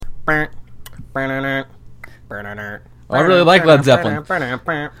I really like Led Zeppelin.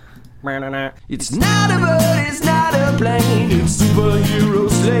 It's not a bird, it's not a plane, it's Superhero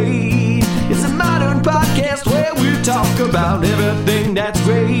Slate. It's a modern podcast where we talk about everything that's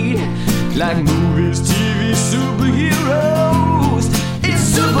great, like movies, TV, superheroes.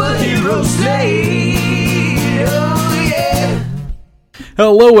 It's Superhero Slate. Oh yeah.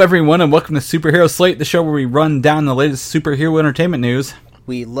 Hello everyone and welcome to Superhero Slate, the show where we run down the latest superhero entertainment news.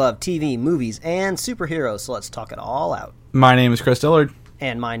 We love TV, movies, and superheroes, so let's talk it all out. My name is Chris Dillard.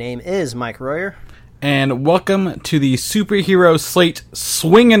 And my name is Mike Royer. And welcome to the Superhero Slate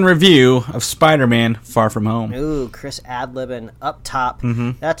swing and review of Spider-Man Far From Home. Ooh, Chris ad-libbing up top.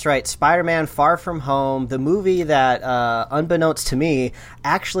 Mm-hmm. That's right, Spider-Man Far From Home, the movie that, unbeknownst to me,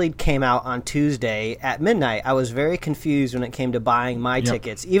 actually came out on Tuesday at midnight. I was very confused when it came to buying my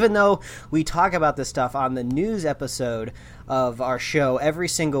tickets. Even though we talk about this stuff on the news episode of our show every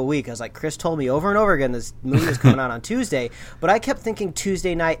single week. I was like, Chris told me over and over again this movie was coming out on Tuesday, but I kept thinking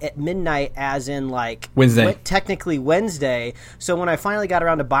Tuesday night at midnight as in like Wednesday. Technically Wednesday. So when I finally got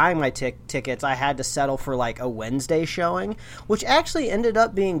around to buying my tickets, I had to settle for like a Wednesday showing, which actually ended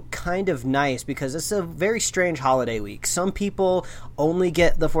up being kind of nice because it's a very strange holiday week. Some people only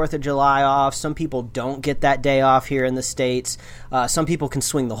get the 4th of July off. Some people don't get that day off here in the States. Some people can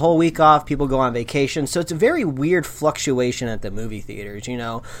swing the whole week off. People go on vacation. So it's a very weird fluctuation at the movie theaters, you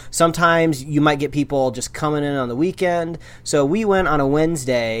know. Sometimes you might get people just coming in on the weekend. So we went on a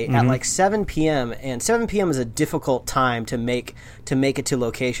Wednesday at like 7 p.m. and 7 p.m. is a difficult time to make it to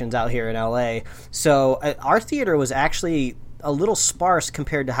locations out here in LA. So our theater was actually a little sparse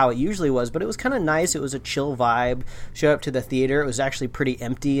compared to how it usually was, but it was kind of nice. It was a chill vibe. Showed up to the theater. It was actually pretty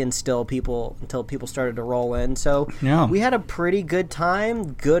empty and still until people started to roll in. So we had a pretty good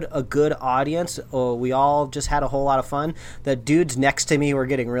time, a good audience. We all just had a whole lot of fun. The dudes next to me were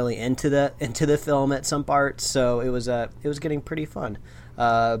getting really into the film at some parts, so it was getting pretty fun.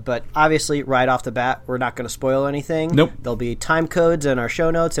 But obviously, right off the bat, we're not going to spoil anything. Nope. There'll be time codes in our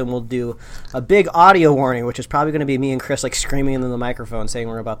show notes, and we'll do a big audio warning, which is probably going to be me and Chris like screaming into the microphone saying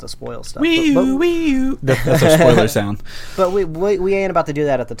we're about to spoil stuff. That's our spoiler sound. But we ain't about to do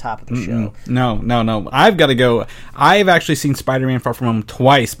that at the top of the show. No. I've got to go. I've actually seen Spider-Man Far From Home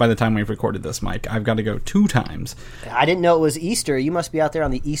twice by the time we've recorded this, Mike. I've got to go 2 times. I didn't know it was Easter. You must be out there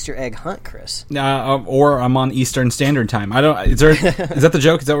on the Easter egg hunt, Chris. Or I'm on Eastern Standard Time. Is that the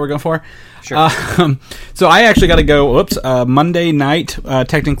joke? Is that what we're going for? Sure. So I actually got to go, Monday night,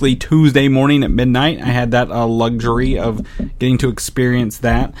 technically Tuesday morning at midnight. I had that luxury of getting to experience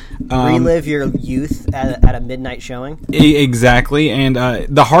that. Relive your youth at a midnight showing? Exactly. And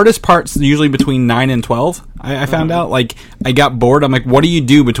the hardest part's usually between 9 and 12, I found out. Like, I got bored. I'm like, what do you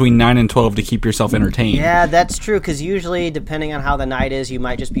do between 9 and 12 to keep yourself entertained? Yeah, that's true, because usually, depending on how the night is, you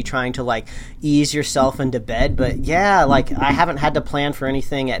might just be trying to, like, ease yourself into bed. But, yeah, like, I haven't had to plan for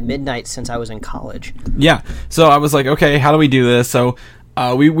anything at midnight since I was in college. Yeah. So I was like, okay, how do we do this? So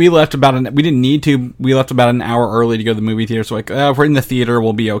we left we didn't need to. We left about an hour early to go to the movie theater. So like, if we're in the theater,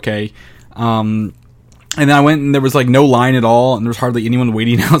 we'll be okay. And then I went and there was like no line at all, and there was hardly anyone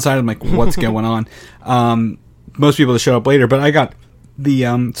waiting outside. I'm like, what's going on? Most people show up later, but I got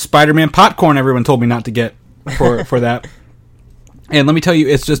the Spider-Man popcorn everyone told me not to get for that. And let me tell you,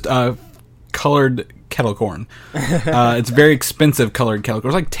 it's just colored kettle corn. It's very expensive colored kettle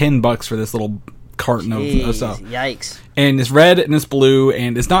corn. It's like $10 for this little carton of stuff. Yikes. And it's red and it's blue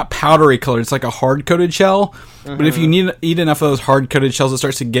and it's not powdery colored. It's like a hard coated shell. But if you eat enough of those hard coated shells, it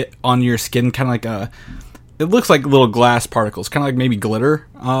starts to get on your skin, kind of like it looks like little glass particles, kind of like maybe glitter,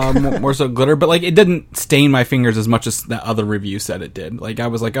 more so glitter. But like it didn't stain my fingers as much as that other review said it did. Like I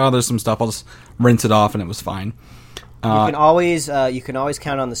was like, oh, there's some stuff. I'll just rinse it off, and it was fine. You can always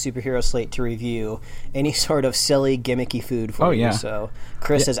count on the Superhero Slate to review any sort of silly, gimmicky food for you. So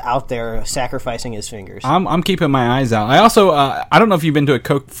Chris is out there sacrificing his fingers. I'm keeping my eyes out. I also I don't know if you've been to a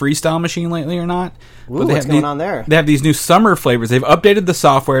Coke Freestyle machine lately or not. Ooh, what's going on there? They have these new summer flavors. They've updated the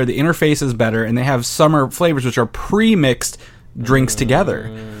software. The interface is better, and they have summer flavors which are pre-mixed drinks together.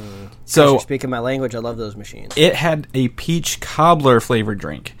 So you're speaking my language. I love those machines. It had a peach cobbler flavored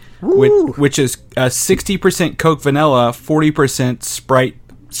drink. Which is 60% Coke vanilla, 40% Sprite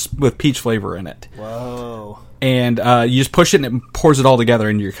with peach flavor in it. Whoa. And you just push it and it pours it all together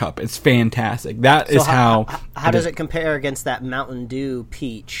into your cup. It's fantastic. How does it compare against that Mountain Dew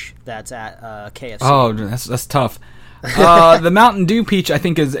peach that's at KFC? Oh, that's tough. The Mountain Dew peach, I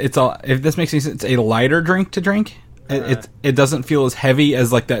think, if this makes any sense, it's a lighter drink to drink. It doesn't feel as heavy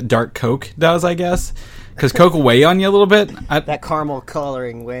as like that dark Coke does, I guess. because Coke will weigh on you a little bit. That caramel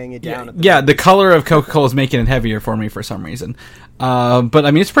coloring weighing you down. Yeah, the color of Coca-Cola is making it heavier for me for some reason. But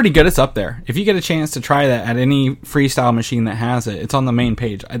I mean, it's pretty good. It's up there. If you get a chance to try that at any freestyle machine that has it, it's on the main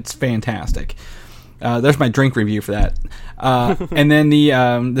page. It's fantastic. There's my drink review for that. And then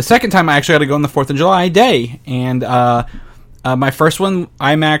the second time I actually had to go on the 4th of July day, and my first one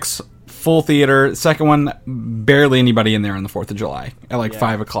IMAX full theater. Second one, barely anybody in there on the 4th of July at like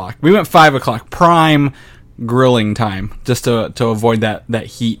 5 o'clock. We went 5 o'clock, prime grilling time, just to avoid that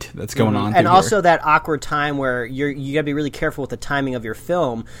heat that's going on. And also that awkward time where you gotta be really careful with the timing of your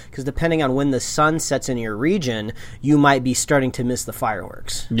film, because depending on when the sun sets in your region, you might be starting to miss the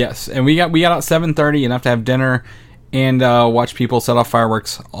fireworks. Yes, and we got out 7:30, enough to have dinner and watch people set off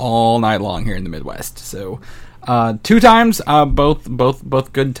fireworks all night long here in the Midwest. So 2 times,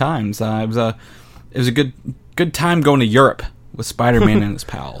 both good times. It was a good time going to Europe with Spider-Man and his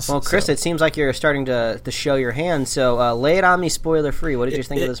pals. Well, Chris, it seems like you're starting to show your hand, so lay it on me spoiler free. What did you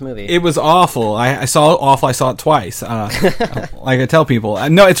think of this movie? It was awful. I saw it awful. I saw it twice. Like I tell people.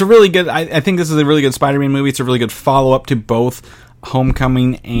 No, it's a really good... I think this is a really good Spider-Man movie. It's a really good follow-up to both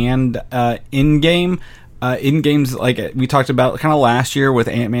Homecoming and Endgame. Endgame's like we talked about kind of last year with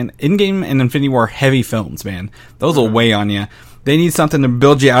Ant-Man. Endgame and Infinity War are heavy films, man. Those will weigh on you. They need something to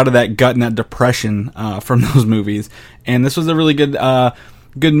build you out of that gut and that depression from those movies. And this was a really good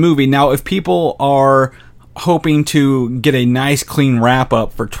movie. Now, if people are hoping to get a nice, clean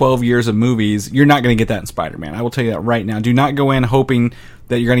wrap-up for 12 years of movies, you're not going to get that in Spider-Man. I will tell you that right now. Do not go in hoping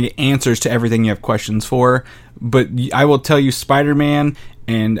that you're going to get answers to everything you have questions for. But I will tell you, Spider-Man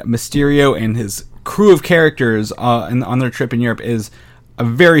and Mysterio and his crew of characters on their trip in Europe is a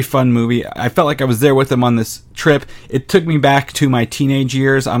very fun movie. I felt like I was there with them on this trip. It took me back to my teenage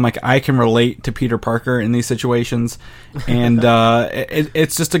years. I'm like, I can relate to Peter Parker in these situations, and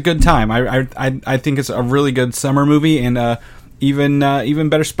it's just a good time. I think it's a really good summer movie, and even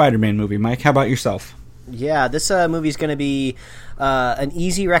better Spider-Man movie. Mike, how about yourself? Yeah, this movie is going to be an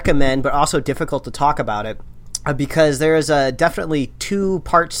easy recommend, but also difficult to talk about it. Because there's definitely 2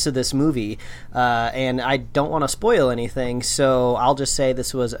 parts to this movie, and I don't want to spoil anything, so I'll just say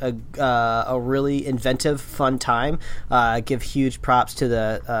this was a really inventive, fun time. Give huge props to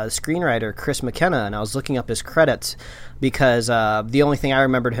the screenwriter, Chris McKenna, and I was looking up his credits because the only thing I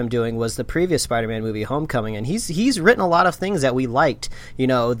remembered him doing was the previous Spider-Man movie, Homecoming, and he's written a lot of things that we liked. You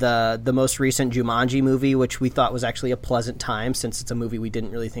know, the most recent Jumanji movie, which we thought was actually a pleasant time since it's a movie we didn't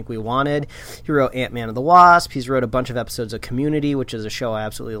really think we wanted. He wrote Ant-Man and the Wasp. He's wrote a bunch of episodes of Community, which is a show I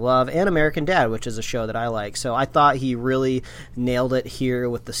absolutely love, and American Dad, which is a show that I like. So I thought he really nailed it here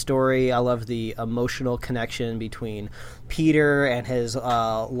with the story. I love the emotional connection between Peter and his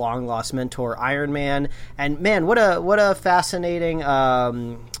long lost mentor Iron Man, and man, what a fascinating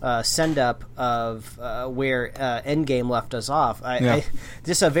send up of where Endgame left us off.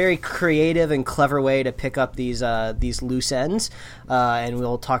 Just a very creative and clever way to pick up these loose ends, and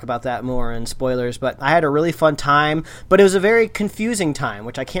we'll talk about that more in spoilers. But I had a really fun time, but it was a very confusing time,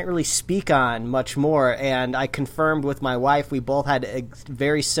 which I can't really speak on much more. And I confirmed with my wife, we both had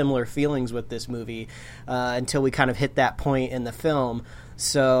very similar feelings with this movie until we kind of hit that point in the film.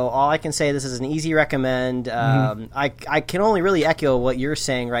 So all I can say, this is an easy recommend. I can only really echo what you're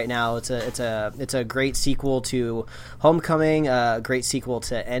saying right now. It's a great sequel to Homecoming, a great sequel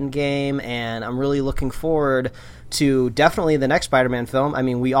to Endgame, and I'm really looking forward to definitely the next Spider-Man film. I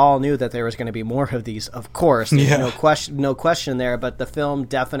mean, we all knew that there was going to be more of these, of course. There's no question there, but the film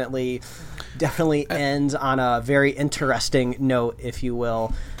definitely ends on a very interesting note, if you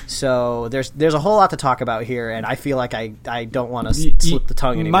will. So there's a whole lot to talk about here, and I feel like I don't want to slip the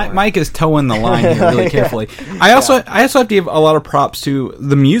tongue anymore. Mike is towing the line here really carefully. I also have to give a lot of props to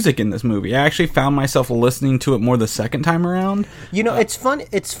the music in this movie. I actually found myself listening to it more the second time around. You know, it's funny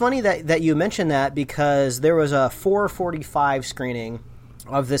that you mentioned that, because there was a 4:45 screening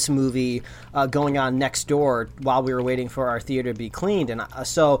of this movie going on next door while we were waiting for our theater to be cleaned, and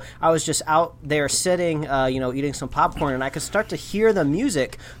so I was just out there sitting, eating some popcorn, and I could start to hear the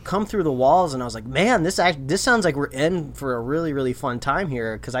music come through the walls, and I was like, man, this sounds like we're in for a really, really fun time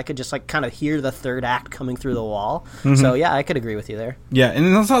here, because I could just like kind of hear the third act coming through the wall. So yeah, I could agree with you there. Yeah,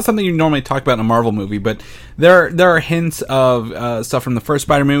 and that's not something you normally talk about in a Marvel movie, but there are hints of stuff from the first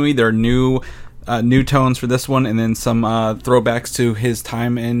Spider-Man movie. There are new tones for this one, and then some throwbacks to his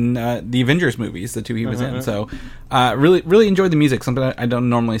time in the Avengers movies, the 2 he was in. So really, really enjoyed the music, something I don't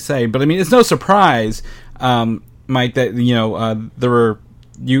normally say. But I mean, it's no surprise, Mike, that there were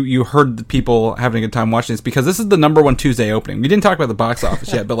you heard the people having a good time watching this, because this is the #1 Tuesday opening. We didn't talk about the box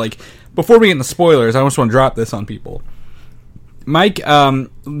office yet, but like before we get into spoilers, I just want to drop this on people. Mike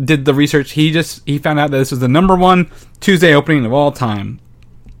did the research. He found out that this was the number one Tuesday opening of all time.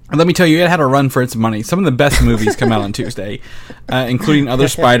 And let me tell you, it had a run for its money. Some of the best movies come out on Tuesday, including other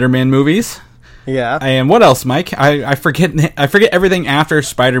Spider-Man movies. Yeah. And what else, Mike? I forget everything after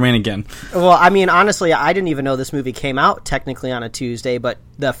Spider-Man again. Well, I mean, honestly, I didn't even know this movie came out technically on a Tuesday, but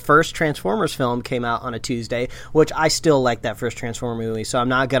the first Transformers film came out on a Tuesday, which I still like that first Transformer movie, so I'm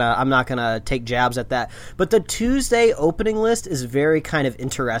not gonna take jabs at that. But the Tuesday opening list is very kind of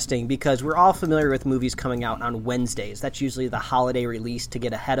interesting because we're all familiar with movies coming out on Wednesdays. That's usually the holiday release to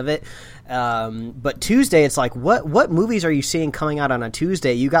get ahead of it. But Tuesday, it's like, what movies are you seeing coming out on a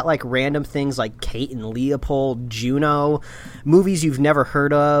Tuesday? You got like random things like Kate and Leopold, Juno, movies you've never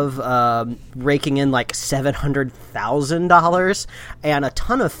heard of, raking in like $700,000, and a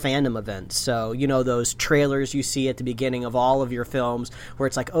ton of fandom events. So, you know, those trailers you see at the beginning of all of your films where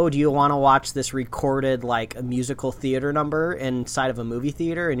it's like, oh, do you want to watch this recorded like a musical theater number inside of a movie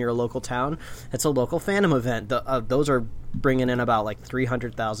theater in your local town? It's a local fandom event. Those are bringing in about like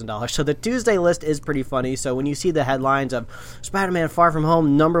 $300,000. So the Tuesday list is pretty funny. So when you see the headlines of Spider-Man Far From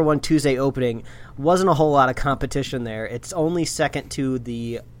Home number one Tuesday opening, wasn't a whole lot of competition there. It's only second to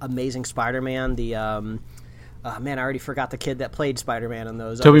the Amazing Spider-Man, the man, I already forgot the kid that played Spider-Man in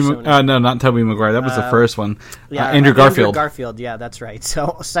those. No, not Tobey Maguire. That was the first one. Yeah, Andrew Garfield. Andrew Garfield, yeah, that's right.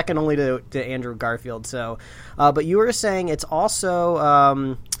 So second only to Andrew Garfield. So, but you were saying it's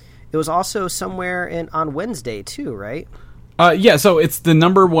also it was also somewhere on Wednesday too, right? Yeah, so it's the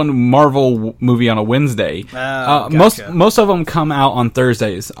number one Marvel movie on a Wednesday. Gotcha. Most of them come out on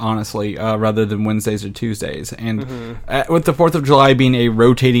Thursdays, honestly, rather than Wednesdays or Tuesdays. And with the 4th of July being a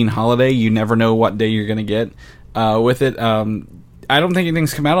rotating holiday, you never know what day you're going to get with it. I don't think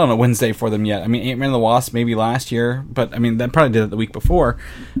anything's come out on a Wednesday for them yet. I mean, Ant-Man and the Wasp maybe last year, but I mean, that probably did it the week before.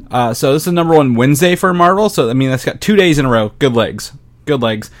 So this is the number one Wednesday for Marvel. So, I mean, that's got 2 days in a row. Good legs.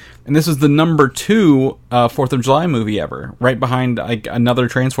 And this is the number 2 4th of July movie ever, right behind like another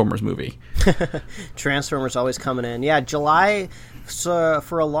Transformers movie. Transformers always coming in. Yeah, July, so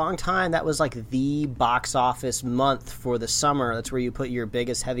for a long time, that was like the box office month for the summer. That's where you put your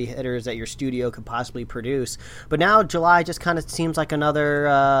biggest heavy hitters that your studio could possibly produce. But now July just kind of seems like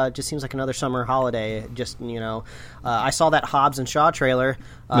another summer holiday. Just, you know, I saw that Hobbs and Shaw trailer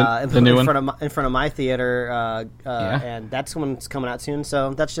the new in front of my theater, yeah. And that's one's coming out soon.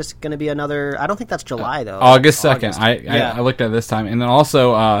 So that's just going to be another. I don't think that's July though. August 2nd. I looked at it this time, and then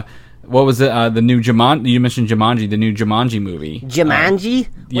also. What was it? The new Jumanji. You mentioned Jumanji, the new Jumanji movie. Jumanji?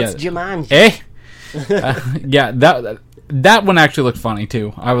 What's Jumanji? Yeah, that one actually looked funny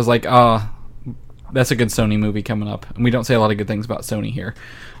too. I was like, that's a good Sony movie coming up. And we don't say a lot of good things about Sony here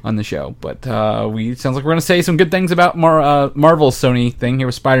on the show, but sounds like we're going to say some good things about Marvel's Sony thing here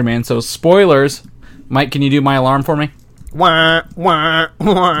with Spider-Man. So spoilers, Mike, can you do my alarm for me? Wah, wah,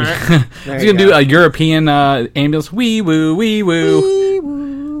 wah. He's going to do a European ambulance. Wee woo, wee woo.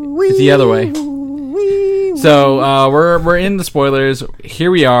 It's the other way. So we're in the spoilers. Here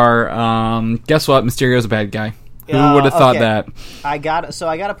we are. Guess what? Mysterio's a bad guy. Who would have thought that? I got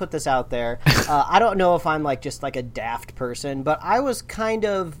to put this out there. I don't know if I'm like just like a daft person, but I was kind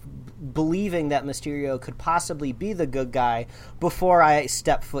of believing that Mysterio could possibly be the good guy before I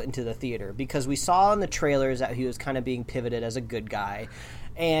stepped foot into the theater, because we saw in the trailers that he was kind of being pivoted as a good guy.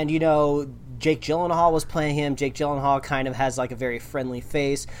 And, you know, Jake Gyllenhaal was playing him. Jake Gyllenhaal kind of has like a very friendly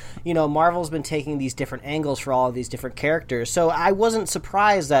face. You know, Marvel's been taking these different angles for all of these different characters. So I wasn't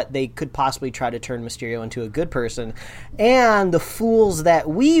surprised that they could possibly try to turn Mysterio into a good person. And the fools that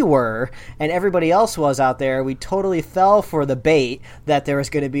we were, and everybody else was out there, we totally fell for the bait that there was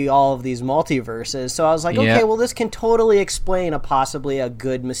going to be all of these multiverses. So I was like, okay, well, this can totally explain possibly a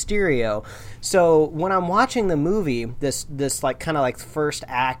good Mysterio. So when I'm watching the movie, this like kind of like first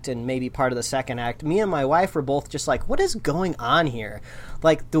act and maybe part of the second act, me and my wife were both just like, what is going on here?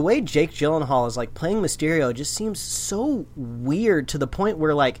 Like, the way Jake Gyllenhaal is like playing Mysterio just seems so weird, to the point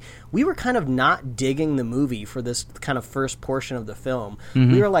where like we were kind of not digging the movie for this kind of first portion of the film.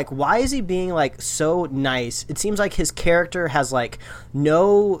 Mm-hmm. We were like, why is he being like so nice? It seems like his character has like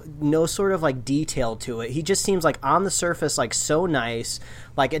no sort of like detail to it. He just seems like on the surface like so nice.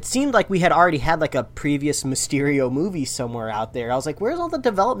 Like, it seemed like we had already had like a previous Mysterio movie somewhere out there. I was like, where's all the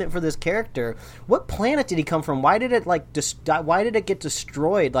development for this character? What planet did he come from? Why did it like why did it get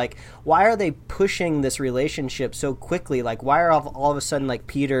destroyed? Like, why are they pushing this relationship so quickly? Like, why are all of a sudden like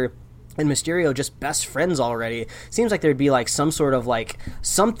Peter and Mysterio just best friends already? Seems like there'd be like some sort of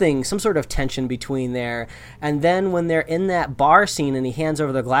tension between there. And then when they're in that bar scene and he hands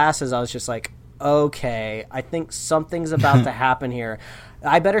over the glasses, I was just like, okay, I think something's about to happen here.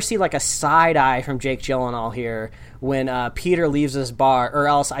 I better see like a side eye from Jake Gyllenhaal here when Peter leaves this bar, or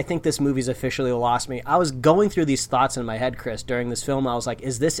else I think this movie's officially lost me. I was going through these thoughts in my head, Chris, during this film. I was like,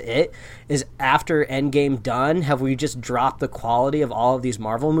 is this it? Is after Endgame done? Have we just dropped the quality of all of these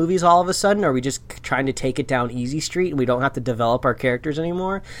Marvel movies all of a sudden? Are we just trying to take it down easy street and we don't have to develop our characters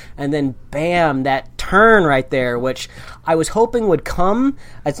anymore? And then, bam, that turn right there, which I was hoping would come.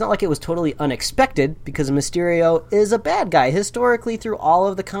 It's not like it was totally unexpected, because Mysterio is a bad guy historically through all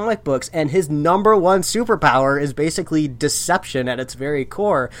of the comic books, and his number one superpower is basically deception at its very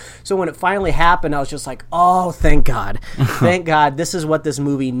core. So when it finally happened, I was just like, oh, thank God. Thank God. This is what this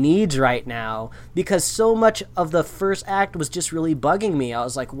movie needs right now, because so much of the first act was just really bugging me. I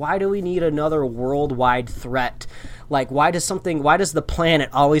was like, why do we need another worldwide threat? Like, why does the planet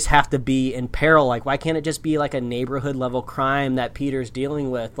always have to be in peril? Like, why can't it just be like a neighborhood level crime that Peter's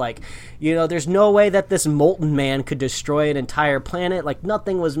dealing with? Like, there's no way that this Molten Man could destroy an entire planet. Like,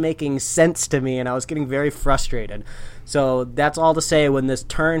 nothing was making sense to me, and I was getting very frustrated. So that's all to say, when this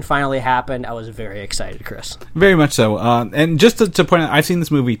turn finally happened, I was very excited, Chris. Very much so. And just to point out, I've seen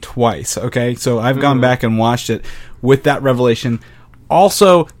this movie twice, okay? So I've gone back and watched it with that revelation.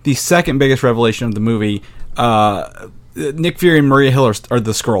 Also, the second biggest revelation of the movie, Nick Fury and Maria Hill are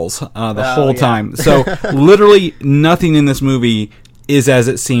the Skrulls the whole time. So literally nothing in this movie is as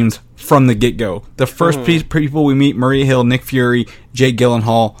it seems from the get-go. The first people we meet, Maria Hill, Nick Fury, Jake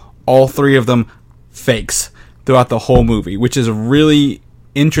Gyllenhaal, all three of them fakes throughout the whole movie, which is really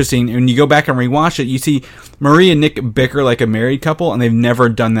interesting. And when you go back and rewatch it, you see Maria and Nick bicker like a married couple, and they've never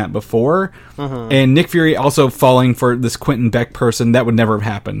done that before. And Nick Fury also falling for this Quentin Beck person, that would never have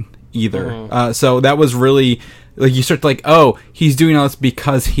happened either. So that was really, like, you start to like, oh, he's doing all this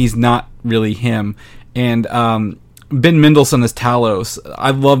because he's not really him. And Ben Mendelsohn as Talos,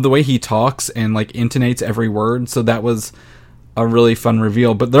 I love the way he talks and like intonates every word, so that was a really fun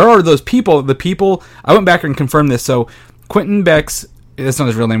reveal. But there are those people, I went back and confirmed this, so Quentin Beck's, that's not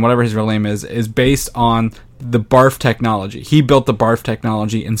his real name, whatever his real name is based on the BARF technology. He built the BARF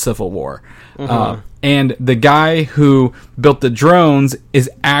technology in Civil War. And the guy who built the drones is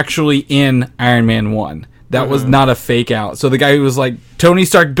actually in Iron Man 1. That was not a fake out. So the guy who was like, Tony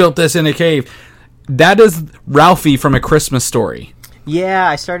Stark built this in a cave, that is Ralphie from A Christmas Story. Yeah,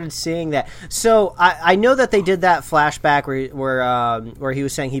 I started seeing that. So I know that they did that flashback where he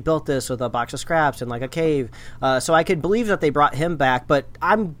was saying he built this with a box of scraps and like a cave. So I could believe that they brought him back, but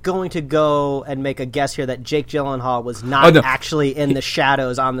I'm going to go and make a guess here that Jake Gyllenhaal was not actually in the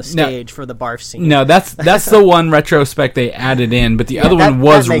shadows on the stage for the barf scene. No, that's the one retrospect they added in, but the other one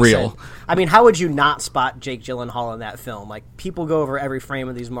was real. Sense. I mean, how would you not spot Jake Gyllenhaal in that film? Like, people go over every frame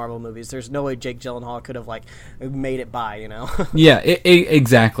of these Marvel movies. There's no way Jake Gyllenhaal could have like made it by, Yeah,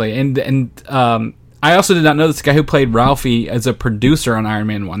 exactly. And I also did not know this guy who played Ralphie as a producer on Iron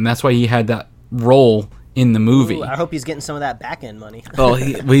Man 1. That's why he had that role in the movie. Ooh, I hope he's getting some of that back end money. Well,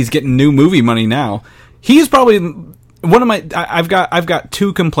 he's getting new movie money now. He's probably one of my. I've got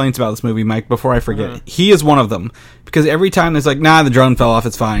two complaints about this movie, Mike. Before I forget, he is one of them, because every time it's like, nah, the drone fell off,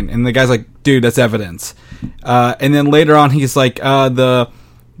 it's fine, and the guy's like, dude, that's evidence. And then later on, he's like, the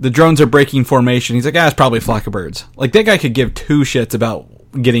drones are breaking formation. He's like, it's probably a flock of birds. Like, that guy could give two shits about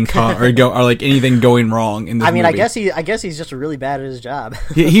getting caught or like anything going wrong in this movie. I guess he's just really bad at his job.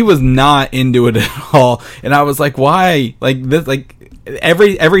 he was not into it at all, and I was like, why? Like this, like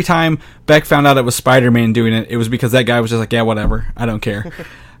every time Beck found out it was Spider-Man doing it, it was because that guy was just like, yeah, whatever, I don't care.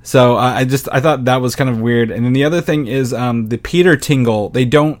 So I thought that was kind of weird. And then the other thing is the Peter Tingle. They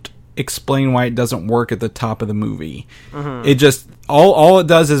don't explain why it doesn't work at the top of the movie. It just all it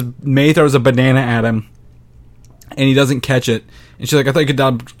does is May throws a banana at him, and he doesn't catch it. And she's like, I thought you could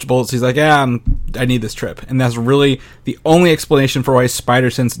dodge bullets. He's like, yeah, I need this trip. And that's really the only explanation for why Spider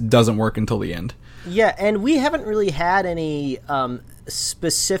Sense doesn't work until the end. Yeah, and we haven't really had any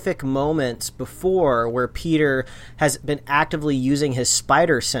specific moments before where Peter has been actively using his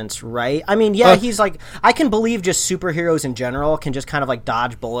spider sense, right? I mean, yeah, he's like, I can believe just superheroes in general can just kind of like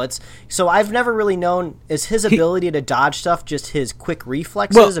dodge bullets. So I've never really known, is his ability to dodge stuff just his quick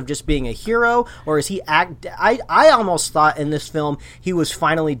reflexes of just being a hero, or is he I almost thought in this film he was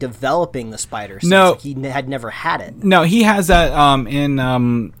finally developing the spider sense. No, like he had never had it. No, he has that in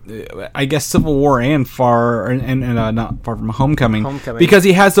I guess Civil War and not Far From Homecoming. Because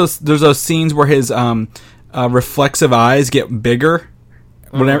he has those scenes where his reflexive eyes get bigger,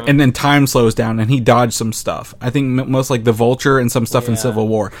 whatever, and then time slows down, and he dodged some stuff. I think most like the Vulture and some stuff in Civil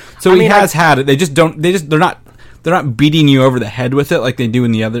War. So he has had it. They just don't. They're not they're not beating you over the head with it like they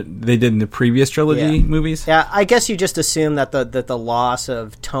did in the previous trilogy movies. Yeah, I guess you just assume that the loss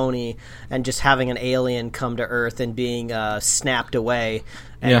of Tony and just having an alien come to Earth and being snapped away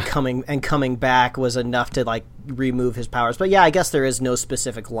and coming back was enough to like remove his powers. But yeah, I guess there is no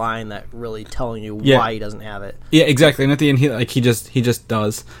specific line that really telling you why he doesn't have it. Yeah, exactly. And at the end, he just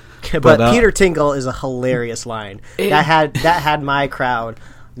does. But Peter Tingle is a hilarious line. That had my crowd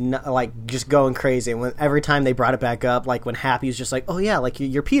like just going crazy. When every time they brought it back up, like when Happy's just like, "Oh yeah, like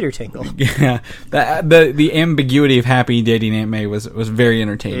you're Peter Tingle." Yeah, the ambiguity of Happy dating Aunt May was very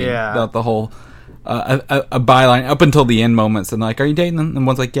entertaining. Yeah, the whole a byline up until the end moments, and like, "Are you dating them?" And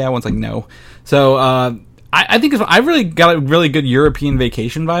one's like, "Yeah," one's like, "No." So I think I really got a really good European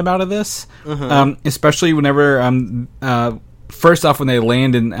vacation vibe out of this, especially whenever first off, when they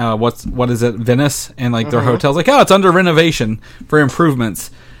land in what is it, Venice, and like their hotel's like, oh, it's under renovation for improvements.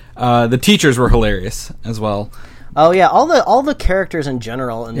 The teachers were hilarious as well. Oh yeah, all the characters in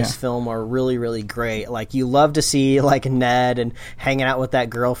general in this film are really, really great. Like you love to see like Ned and hanging out with that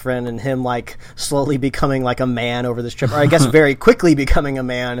girlfriend and him like slowly becoming like a man over this trip, or I guess very quickly becoming a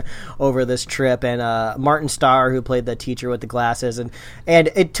man over this trip. And Martin Starr, who played the teacher with the glasses, and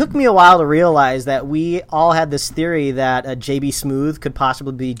it took me a while to realize that we all had this theory that J.B. Smoove could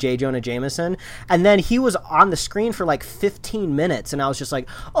possibly be J. Jonah Jameson, and then he was on the screen for like 15 minutes, and I was just like,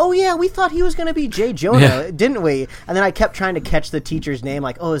 oh yeah, we thought he was going to be J. Jonah, didn't we? And then I kept trying to catch the teacher's name,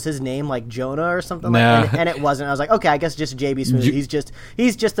 like, oh, is his name like Jonah or something? Nah. And it wasn't. I was like, okay, I guess just J.B. Smoove.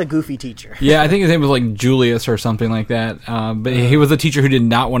 He's just a goofy teacher. Yeah, I think his name was like Julius or something like that. But he was a teacher who did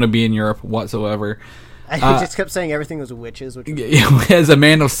not want to be in Europe whatsoever. He just kept saying everything was witches. Which as a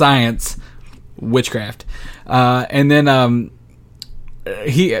man of science, witchcraft. And then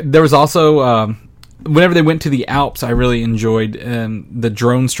there was also whenever they went to the Alps, I really enjoyed the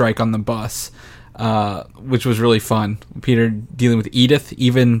drone strike on the bus. Which was really fun. Peter dealing with Edith,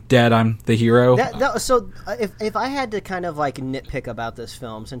 even dead, I'm the hero. So if I had to kind of like nitpick about this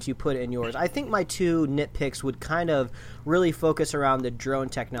film, since you put it in yours, I think my two nitpicks would kind of really focus around the drone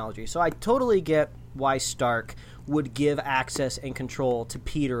technology. So I totally get why Stark would give access and control to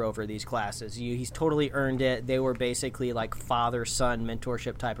Peter over these classes. He's totally earned it. They were basically like father-son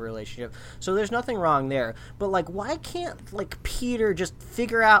mentorship type of relationship. So there's nothing wrong there. But like, why can't like Peter just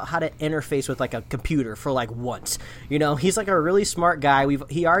figure out how to interface with like a computer for like once? You know, he's like a really smart guy.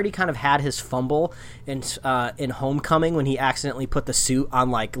 He already kind of had his fumble in Homecoming when he accidentally put the suit on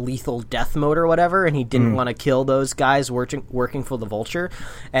like lethal death mode or whatever, and he didn't want to kill those guys working for the Vulture,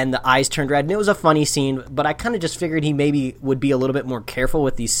 and the eyes turned red. And it was a funny scene, but I kind of just figured he maybe would be a little bit more careful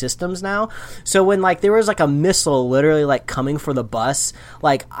with these systems now. So when like there was like a missile literally like coming for the bus,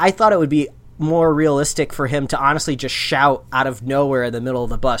 like I thought it would be more realistic for him to honestly just shout out of nowhere in the middle of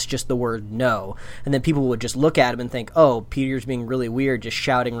the bus just the word no, and then people would just look at him and think, oh, Peter's being really weird just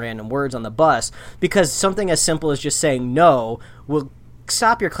shouting random words on the bus, because something as simple as just saying no will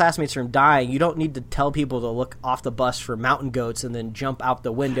stop your classmates from dying. You don't need to tell people to look off the bus for mountain goats and then jump out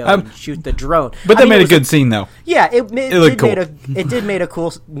the window and shoot the drone. But that made a good scene, though. Yeah, it looked cool. It did make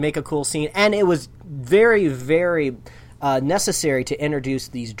a cool scene, and it was very, very necessary to introduce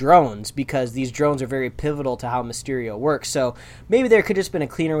these drones, because these drones are very pivotal to how Mysterio works. So maybe there could just been a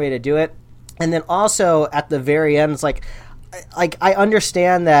cleaner way to do it. And then also at the very end, it's like I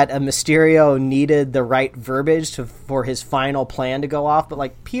understand that a Mysterio needed the right verbiage for his final plan to go off, but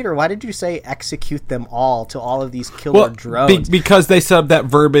like, Peter, why did you say execute them all to all of these killer drones? Because they set up that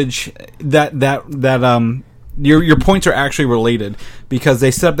verbiage that your points are actually related, because they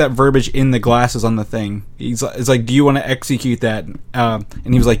set up that verbiage in the glasses on the thing. It's like, do you want to execute that? And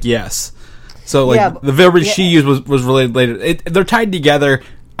he was like, yes. So like the verbiage she used was related later. They're tied together.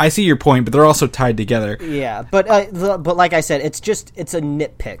 I see your point, but they're also tied together. Yeah, but like I said, it's a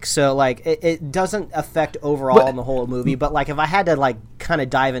nitpick. So like it doesn't affect overall in the whole movie. But like if I had to like kind of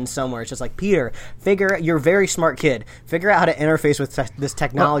dive in somewhere, it's just like, Peter, you're a very smart kid. Figure out how to interface with this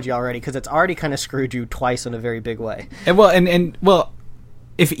technology already, because it's already kind of screwed you twice in a very big way. And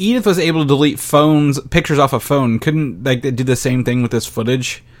if Edith was able to delete pictures off a phone, couldn't like they do the same thing with this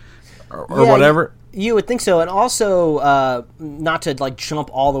footage or whatever? You would think so. And also, not to like jump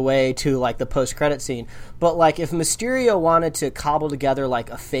all the way to like the post-credit scene, but like if Mysterio wanted to cobble together like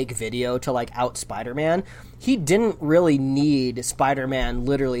a fake video to like out Spider-Man, he didn't really need Spider-Man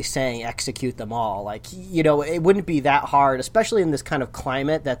literally saying execute them all. Like, you know, it wouldn't be that hard, especially in this kind of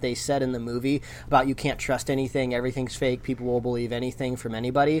climate that they said in the movie about you can't trust anything, everything's fake, people will believe anything from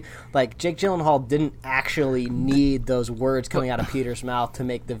anybody. Like, Jake Gyllenhaal didn't actually need those words coming out of Peter's mouth to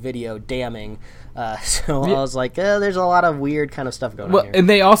make the video damning So I was like, there's a lot of weird kind of stuff going on here. And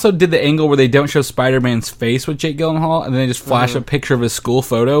they also did the angle where they don't show Spider-Man's face with Jake Gyllenhaal, and then they just flash a picture of his school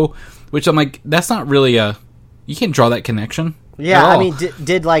photo, which I'm like, that's not really you can't draw that connection. Yeah, I mean,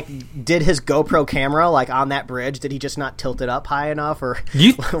 did his GoPro camera, like, on that bridge, did he just not tilt it up high enough, or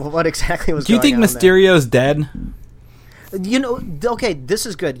what exactly was going on? Do you think Mysterio's dead? You know, okay, this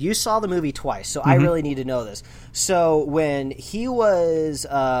is good. You saw the movie twice, so I really need to know this. So when he was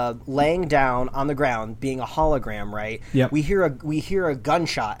laying down on the ground, being a hologram, right? Yep. We hear a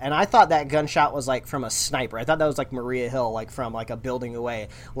gunshot, and I thought that gunshot was like from a sniper. I thought that was like Maria Hill, like from like a building away,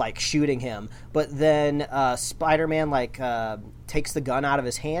 like shooting him. But then Spider-Man takes the gun out of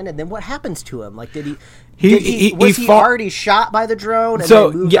his hand, and then what happens to him? Like, was he already shot by the drone?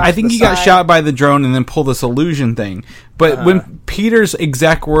 And I think he got shot by the drone and then pulled this illusion thing. But when Peter's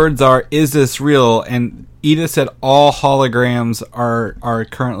exact words are, "Is this real?" and Edith said, "All holograms are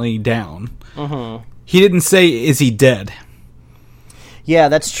currently down." He didn't say, "Is he dead?" Yeah,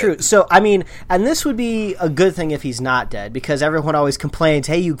 that's true. So, I mean, and this would be a good thing if he's not dead, because everyone always complains,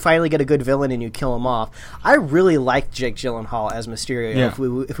 hey, you finally get a good villain and you kill him off. I really like Jake Gyllenhaal as Mysterio,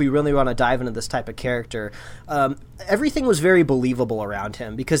 if we really want to dive into this type of character. Everything was very believable around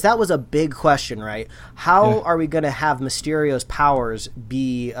him, because that was a big question, right? How are we going to have Mysterio's powers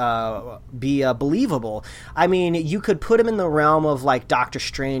be believable? I mean, you could put him in the realm of, like, Doctor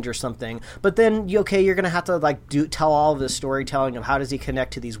Strange or something, but then, you're going to have to, like, tell all of this storytelling of how does he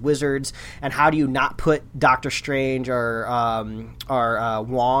connect to these wizards, and how do you not put Doctor Strange or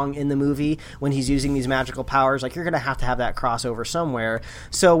Wong in the movie when he's using these magical powers? Like, you're going to have that crossover somewhere.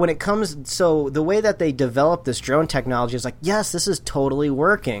 So when it comes, the way that they develop this drone technology is like, yes, this is totally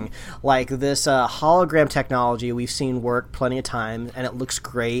working. Like, this hologram technology we've seen work plenty of times, and it looks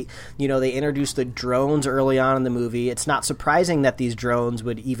great. You know, they introduced the drones early on in the movie. It's not surprising that these drones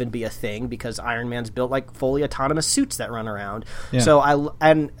would even be a thing, because Iron Man's built like fully autonomous suits that run around. Yeah. So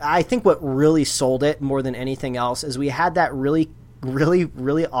I think what really sold it more than anything else is we had that really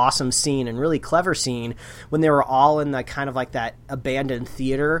awesome scene and really clever scene when they were all in the kind of like that abandoned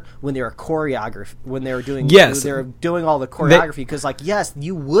theater when they were doing all the choreography, because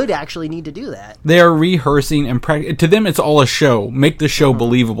you would actually need to do that. They are rehearsing and to them it's all a show. Make the show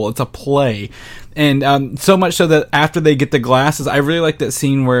believable. It's a play. And so much so that after they get the glasses, I really like that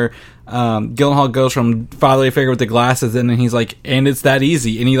scene where Gyllenhaal goes from fatherly figure with the glasses, and then he's like, and it's that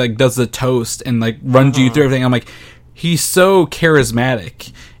easy, and he like does the toast and like runs you through everything. I'm like, he's so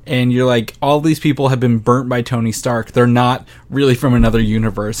charismatic, and you're like, all these people have been burnt by Tony Stark. They're not really from another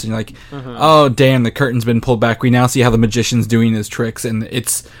universe. And you're like, oh damn, the curtain's been pulled back. We now see how the magician's doing his tricks, and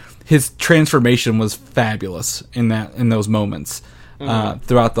his transformation was fabulous in those moments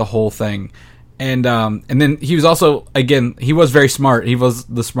throughout the whole thing. And then he was also, again, he was very smart. He was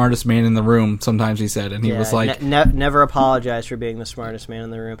the smartest man in the room, sometimes he said. And he was like... never apologize for being the smartest man in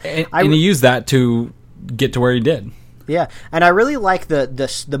the room. And he used that to get to where he did. Yeah, and I really like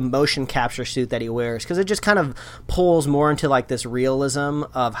the motion capture suit that he wears, because it just kind of pulls more into like this realism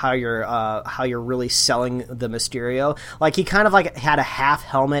of how you're really selling the Mysterio. Like, he kind of like had a half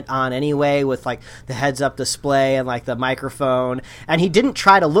helmet on anyway, with like the heads up display and like the microphone, and he didn't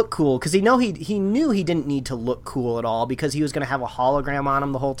try to look cool, because he knew he didn't need to look cool at all, because he was going to have a hologram on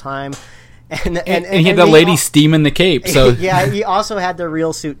him the whole time. And he had the lady steaming the cape. So yeah, he also had the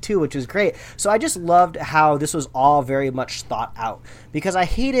real suit too, which was great. So I just loved how this was all very much thought out, because I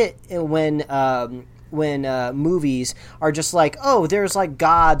hate it when movies are just like, oh, there's like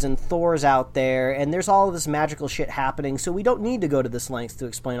gods and Thors out there, and there's all of this magical shit happening, so we don't need to go to this length to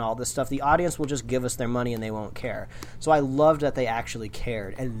explain all this stuff. The audience will just give us their money and they won't care. So I loved that they actually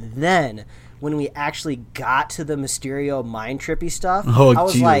cared. And then when we actually got to the Mysterio mind trippy stuff,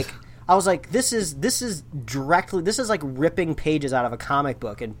 I was like, this is like ripping pages out of a comic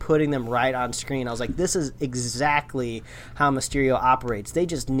book and putting them right on screen. I was like, this is exactly how Mysterio operates. They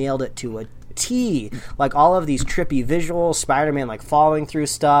just nailed it to a T. Like, all of these trippy visuals, Spider-Man like falling through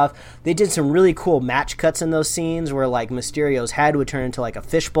stuff. They did some really cool match cuts in those scenes where like Mysterio's head would turn into like a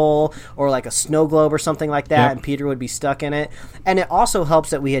fishbowl or like a snow globe or something like that, and Peter would be stuck in it. And it also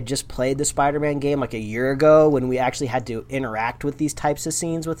helps that we had just played the Spider-Man game like a year ago, when we actually had to interact with these types of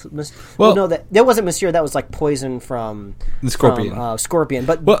scenes with that wasn't Mysterio, that was like Poison from the Scorpion. Scorpion,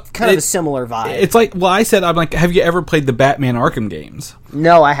 but kind of a similar vibe. It's like, I'm like, have you ever played the Batman Arkham games?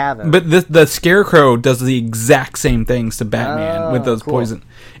 No, I haven't. But the Scarecrow does the exact same things to Batman with those poison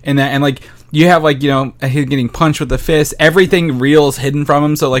and that, and like you have like, you know, he's getting punched with the fist. Everything real is hidden from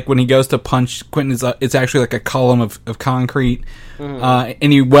him. So like when he goes to punch Quentin, it's actually like a column of concrete,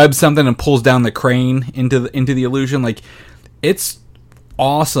 and he webs something and pulls down the crane into the illusion. Like, it's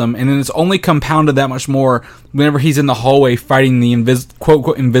awesome, and then it's only compounded that much more whenever he's in the hallway fighting the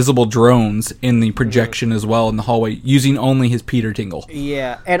quote invisible drones in the projection as well in the hallway, using only his Peter Tingle.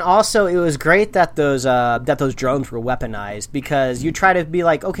 Yeah, and also it was great that those drones were weaponized, because you try to be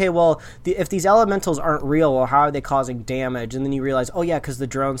like, okay, well, if these elementals aren't real, well, how are they causing damage? And then you realize, oh yeah, because the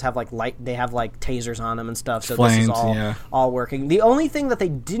drones have they have like tasers on them and stuff, so Flames, this is all working. The only thing that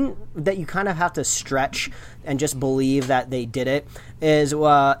that you kind of have to stretch and just believe that they did it is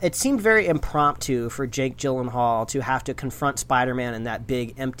it seemed very impromptu for Jake Gyllenhaal to have to confront Spider-Man in that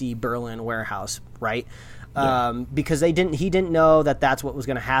big empty Berlin warehouse, right? Because he didn't know that that's what was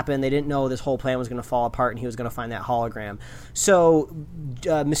going to happen. They didn't know this whole plan was going to fall apart and he was going to find that hologram. So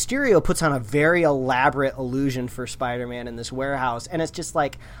Mysterio puts on a very elaborate illusion for Spider-Man in this warehouse, and it's just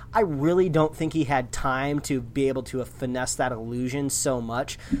like, I really don't think he had time to be able to finesse that illusion so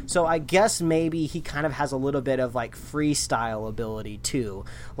much. So I guess maybe he kind of has a little bit of like freestyle ability too.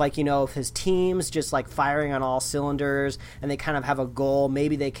 Like, if his team's just like firing on all cylinders and they kind of have a goal,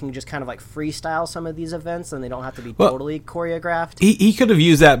 maybe they can just kind of like freestyle some of these events and they don't have to be totally choreographed. He could have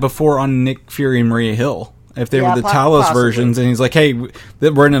used that before on Nick Fury and Maria Hill, if they were the Talos versions, and he's like, hey,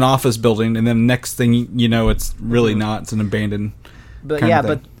 we're in an office building, and then next thing you know, it's really not. It's an abandoned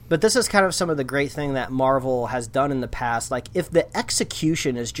But this is kind of some of the great thing that Marvel has done in the past. Like, if the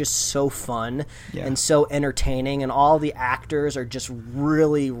execution is just so fun and so entertaining, and all the actors are just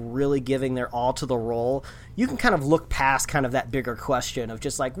really, really giving their all to the role, you can kind of look past kind of that bigger question of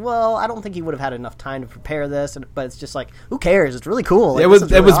just like, well, I don't think he would have had enough time to prepare this, but it's just like, who cares? It's really cool. Like, it was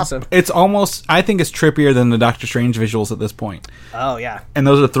awesome. It's almost, I think it's trippier than the Doctor Strange visuals at this point. Oh yeah, and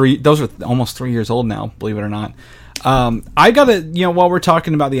those are almost 3 years old now, believe it or not. I gotta, while we're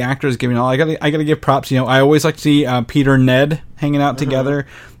talking about the actors giving all, I gotta give props. I always like to see Peter and Ned hanging out together,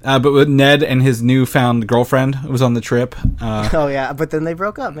 but with Ned and his newfound girlfriend who was on the trip. Oh yeah, but then they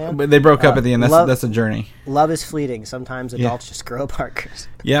broke up, man. But they broke up at the end. That's a journey. Love is fleeting. Sometimes adults just grow apart. Chris.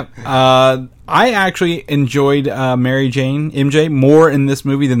 Yep. I actually enjoyed Mary Jane, MJ, more in this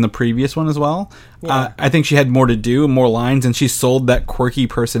movie than the previous one as well. Yeah. I think she had more to do, more lines, and she sold that quirky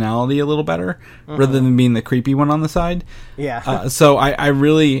personality a little better rather than being the creepy one on the side. Yeah. So I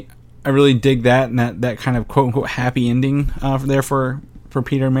really dig that, and that kind of quote unquote happy ending there for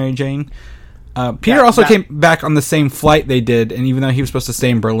Peter and Mary Jane. Peter also came back on the same flight they did, and even though he was supposed to stay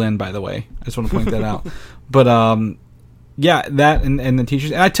in Berlin, by the way, I just want to point that out. But yeah, that and the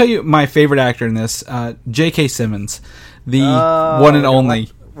teachers. And I tell you, my favorite actor in this, J.K. Simmons, the one and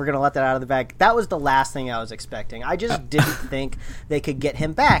only. We're going to let that out of the bag. That was the last thing I was expecting. I just didn't think they could get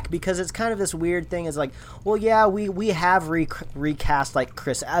him back, because it's kind of this weird thing. Is like, well, yeah, we have recast like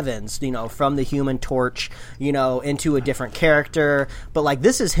Chris Evans, from the Human Torch, into a different character. But like,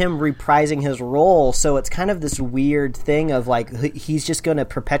 this is him reprising his role. So it's kind of this weird thing of like, he's just going to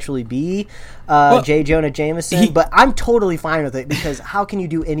perpetually be J. Jonah Jameson. But I'm totally fine with it, because how can you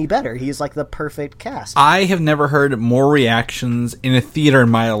do any better? He's like the perfect cast. I have never heard more reactions in a theater in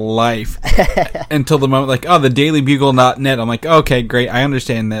my life until the moment, like, the dailybugle.net. I'm like, okay, great, I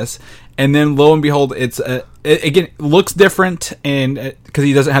understand this. And then lo and behold, it's again, it looks different, and because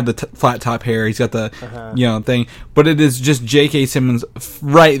he doesn't have the flat top hair, he's got the thing, but it is just J.K. Simmons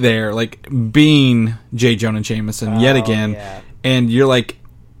right there, like being J. Jonah Jameson yet again. Yeah. And you're like,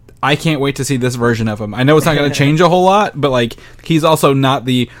 I can't wait to see this version of him. I know it's not going to change a whole lot, but like, he's also not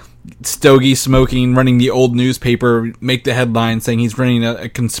the stogie smoking, running the old newspaper, make the headline saying he's running a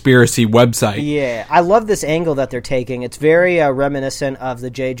conspiracy website. Yeah, I love this angle that they're taking. It's very reminiscent of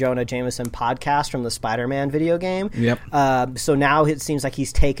the J. Jonah Jameson podcast from the Spider-Man video game. Yep. So now it seems like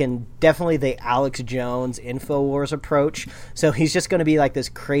he's taken definitely the Alex Jones InfoWars approach. So he's just going to be like this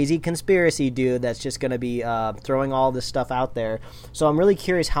crazy conspiracy dude that's just going to be throwing all this stuff out there. So I'm really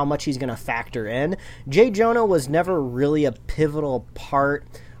curious how much he's going to factor in. J. Jonah was never really a pivotal part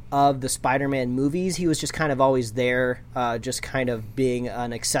of the Spider-Man movies. He was just kind of always there, just kind of being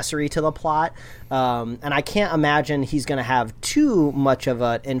an accessory to the plot. And I can't imagine he's going to have too much of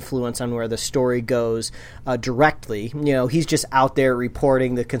an influence on where the story goes directly. He's just out there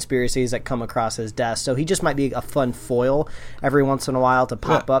reporting the conspiracies that come across his desk. So he just might be a fun foil every once in a while to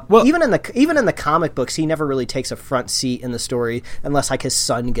pop up. Well, even in the comic books, he never really takes a front seat in the story unless like his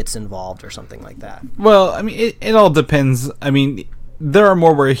son gets involved or something like that. Well, I mean, it all depends. I mean, there are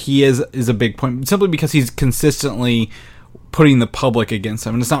more where he is a big point, simply because he's consistently putting the public against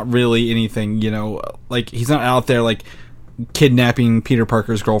him, and it's not really anything, like he's not out there like kidnapping Peter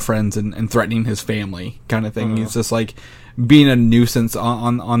Parker's girlfriends and threatening his family kind of thing. He's just like being a nuisance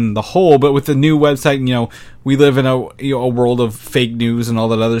on the whole. But with the new website, we live in a world of fake news and all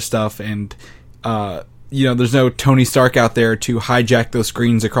that other stuff, and there's no Tony Stark out there to hijack those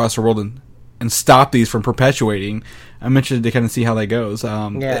screens across the world and stop these from perpetuating. I'm interested to kind of see how that goes.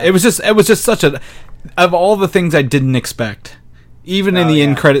 It was just such of all the things I didn't expect. Even in the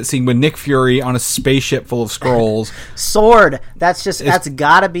end credit scene with Nick Fury on a spaceship full of Skrulls. Sword. That's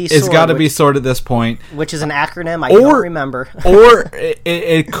gotta be Sword. It's gotta be Sword at this point. Which is an acronym I don't remember. Or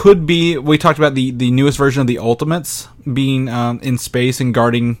it could be, we talked about the newest version of the Ultimates being in space and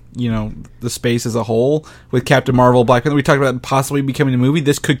guarding, the space as a whole with Captain Marvel, Black Panther. We talked about possibly becoming a movie.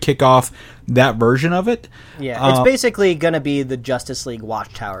 This could kick off that version of it. Yeah, it's basically going to be the Justice League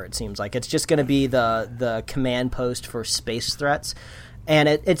Watchtower, it seems like. It's just going to be the command post for space threats. And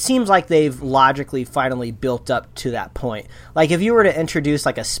it seems like they've logically finally built up to that point. Like, if you were to introduce,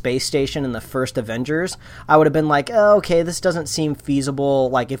 like, a space station in the first Avengers, I would have been like, oh, okay, this doesn't seem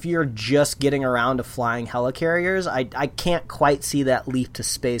feasible. Like, if you're just getting around to flying helicarriers, I can't quite see that leap to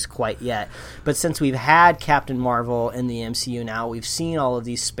space quite yet. But since we've had Captain Marvel in the MCU now, we've seen all of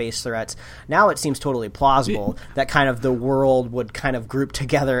these space threats, now it seems totally plausible that kind of the world would kind of group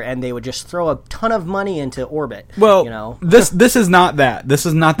together and they would just throw a ton of money into orbit. Well, this is not that. This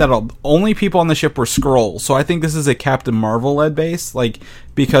is not that at all. Only people on the ship were Skrulls, so I think this is a Captain Marvel-led base,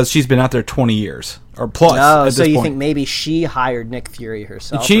 because she's been out there 20 years or plus. Oh, at so this you point. Think maybe she hired Nick Fury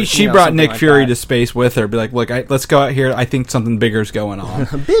herself? She brought Nick Fury to space with her. Be like, look, let's go out here. I think something bigger's going on.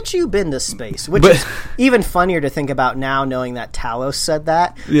 Bitch, you've been to space, which is even funnier to think about now, knowing that Talos said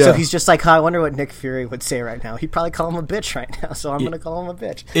that. Yeah. So he's just like, I wonder what Nick Fury would say right now. He'd probably call him a bitch right now. So I'm going to call him a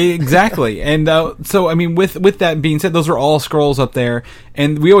bitch. Exactly. And so, I mean, with that being said, those were all Skrulls up there,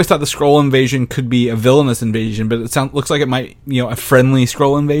 and we always thought the Skrull invasion could be a villainous invasion, but it looks like it might, a friendly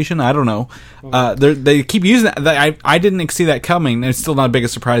Skrull invasion. I don't know. They keep using that. I didn't see that coming. It's still not as big a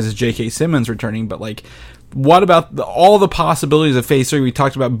surprise as J.K. Simmons returning, but what about all the possibilities of Phase 3 we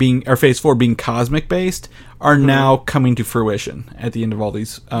talked about Phase 4 being cosmic based are now coming to fruition at the end of all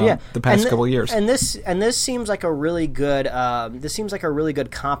these the past couple of years. And this seems like a really good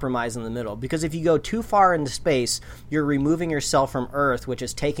compromise in the middle, because if you go too far into space, you're removing yourself from Earth, which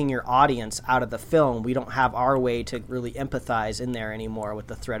is taking your audience out of the film. We don't have our way to really empathize in there anymore with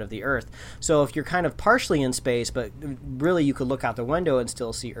the threat of the Earth. So if you're kind of partially in space, but really you could look out the window and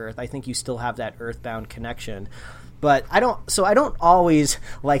still see Earth, I think you still have that earthbound connection. But I don't always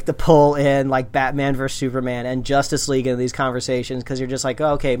like to pull in like Batman vs Superman and Justice League into these conversations, because you're just like,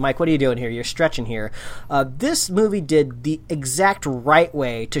 oh, okay, Mike, what are you doing here? You're stretching here. This movie did the exact right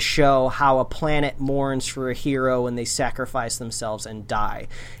way to show how a planet mourns for a hero when they sacrifice themselves and die.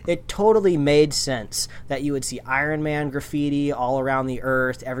 It totally made sense that you would see Iron Man graffiti all around the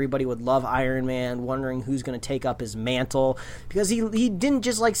Earth. Everybody would love Iron Man, wondering who's going to take up his mantle, because he didn't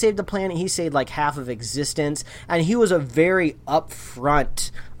just save the planet, he saved half of existence, and he was a very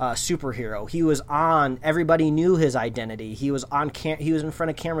upfront superhero. He was on. Everybody knew his identity. He was on. He was in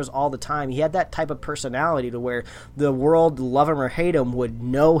front of cameras all the time. He had that type of personality to where the world, love him or hate him, would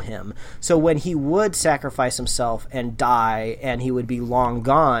know him. So when he would sacrifice himself and die, and he would be long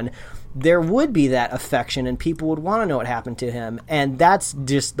gone, there would be that affection and people would want to know what happened to him. And that's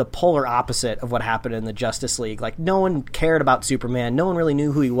just the polar opposite of what happened in the Justice League. No one cared about Superman. No one really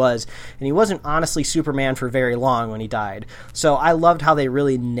knew who he was. And he wasn't honestly Superman for very long when he died. So I loved how they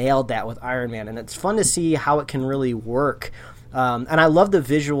really nailed that with Iron Man. And it's fun to see how it can really work. And I love the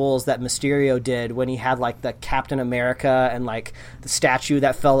visuals that Mysterio did when he had the Captain America and the statue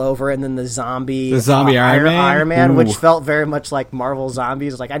that fell over, and then the zombie Iron Man, which felt very much like Marvel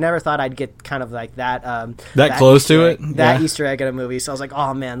Zombies. I never thought I'd get kind of that that close to it, that Easter egg in a movie. So I was like,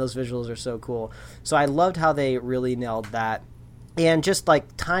 oh man, those visuals are so cool. So I loved how they really nailed that. And just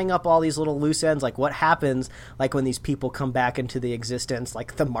tying up all these little loose ends, what happens when these people come back into the existence,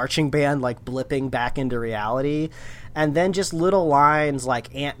 the marching band blipping back into reality, and then just little lines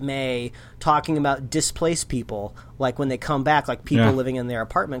like Aunt May talking about displaced people, when they come back, people living in their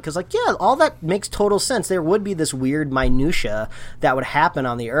apartment, because all that makes total sense. There would be this weird minutia that would happen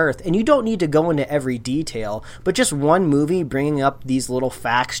on the Earth, and you don't need to go into every detail, but just one movie bringing up these little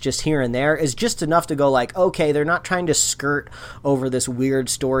facts just here and there is just enough to go okay, they're not trying to skirt over this weird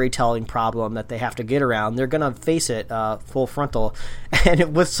storytelling problem that they have to get around. They're gonna face it full frontal.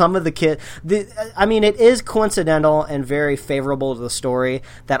 And with some of the kids, it is coincidental and very favorable to the story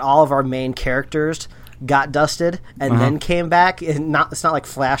that all of our main characters got dusted and then came back. And it's not like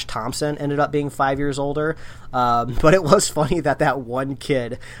Flash Thompson ended up being 5 years older, but it was funny that one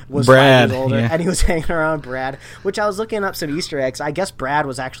kid was Brad, 5 years older, and he was hanging around Brad, which I was looking up some Easter eggs. I guess Brad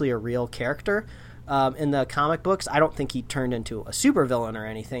was actually a real character. in the comic books. I don't think he turned into a supervillain or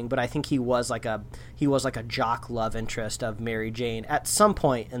anything, but I think he was like a jock love interest of Mary Jane at some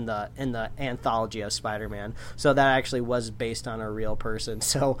point in the anthology of Spider-Man. So that actually was based on a real person.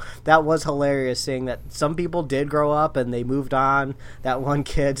 So that was hilarious, seeing that some people did grow up and they moved on. That one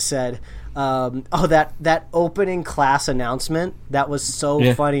kid said, that opening class announcement, that was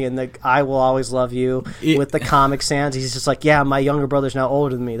so funny, and the "I will always love you" with the Comic Sans. He's just like, yeah, my younger brother's now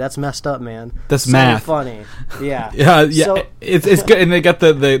older than me. That's messed up, man. That's so math. Funny. Yeah. Yeah. So, it's good, and they got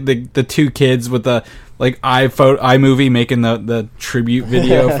the two kids with the iMovie making the tribute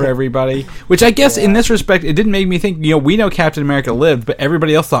video for everybody. Which I guess in this respect, it didn't make me think. We know Captain America lived, but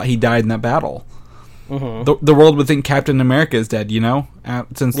everybody else thought he died in that battle. Mm-hmm. The world would think Captain America is dead,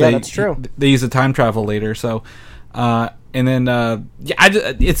 since that's true. They use the time travel later. So, that was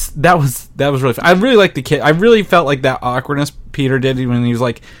really fun. I really liked the kid. I really felt like that awkwardness Peter did when he was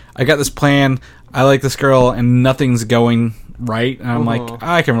like, "I got this plan. I like this girl, and nothing's going right." And I'm like,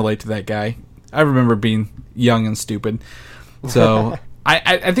 I can relate to that guy. I remember being young and stupid, so.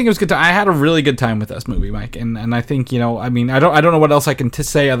 I think it was good. I had a really good time with this movie, Mike, and I think I don't know what else I can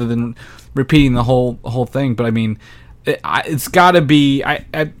say other than repeating the whole thing. But I mean, it's got to be.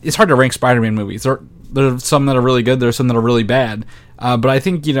 It's hard to rank Spider-Man movies. There's some that are really good. There's some that are really bad. But I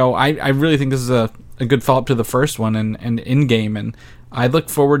think I really think this is a good follow up to the first one and Endgame, and I look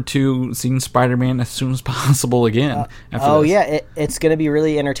forward to seeing Spider-Man as soon as possible again. It's going to be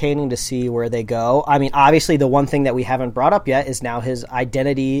really entertaining to see where they go. I mean, obviously, the one thing that we haven't brought up yet is now his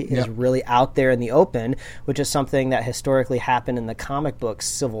identity is really out there in the open, which is something that historically happened in the comic books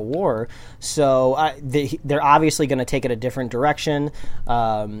Civil War. So they're obviously going to take it a different direction.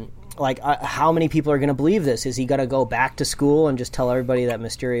 How many people are going to believe this? Is he going to go back to school and just tell everybody that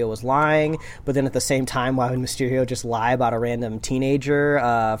Mysterio was lying? But then at the same time, why would Mysterio just lie about a random teenager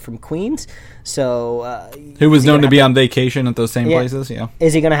from Queens? So who was known to be on vacation at those same places? Yeah.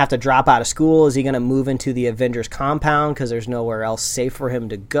 Is he going to have to drop out of school? Is he going to move into the Avengers compound because there's nowhere else safe for him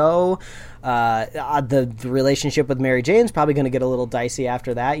to go? The relationship with Mary Jane's probably going to get a little dicey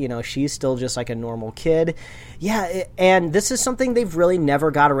after that. She's still just like a normal kid. Yeah, and this is something they've really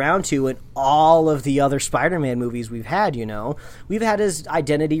never got around to in all of the other Spider-Man movies we've had, We've had his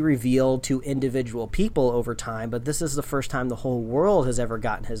identity revealed to individual people over time, but this is the first time the whole world has ever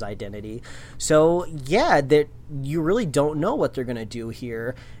gotten his identity. So, that you really don't know what they're going to do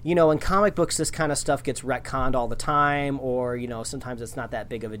here. In comic books, this kind of stuff gets retconned all the time, or, sometimes it's not that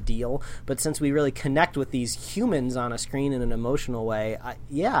big of a deal. But since we really connect with these humans on a screen in an emotional way,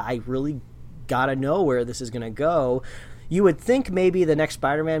 I really got to know where this is going to go. You would think maybe the next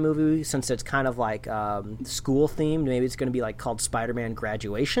Spider-Man movie, since it's kind of like school themed, maybe it's going to be like called Spider-Man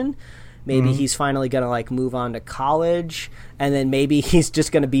Graduation. Maybe he's finally going to move on to college, and then maybe he's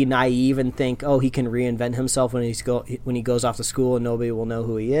just going to be naive and think, he can reinvent himself when he goes off to school and nobody will know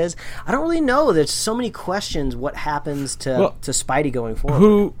who he is. I don't really know. There's so many questions. What happens to Spidey going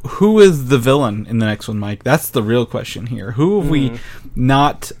forward? Who is the villain in the next one, Mike? That's the real question here. Who have we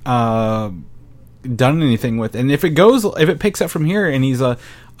not done anything with? And if it picks up from here, and he's a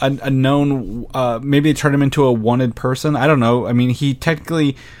known, maybe they turn him into a wanted person. I don't know. I mean, he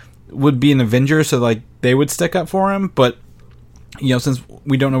technically would be an Avenger, so they would stick up for him, but since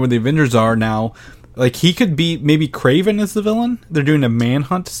we don't know where the Avengers are now, he could be, maybe Kraven is the villain. They're doing a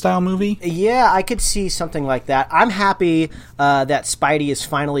Manhunt style movie. Yeah, I could see something like that. I'm happy that Spidey is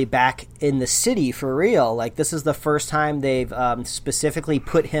finally back in the city for real. This is the first time they've specifically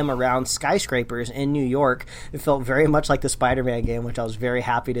put him around skyscrapers in New York. It felt very much like the Spider-Man game, which I was very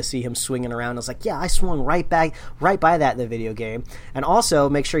happy to see him swinging around. I was like, I swung right by that in the video game. And also,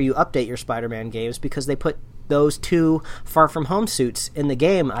 make sure you update your Spider-Man games, because they put those two Far From Home suits in the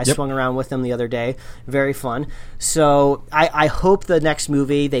game. I swung around with them the other day. Very fun. So I hope the next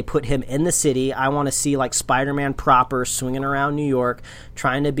movie they put him in the city. I want to see Spider-Man proper swinging around New York,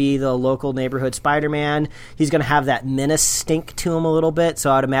 trying to be the local neighborhood Spider-Man. He's going to have that menace stink to him a little bit,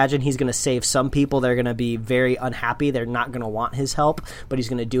 so I'd imagine he's going to save some people. They're going to be very unhappy. They're not going to want his help, but he's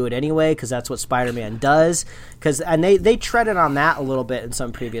going to do it anyway, because that's what Spider-Man does. And they treaded on that a little bit in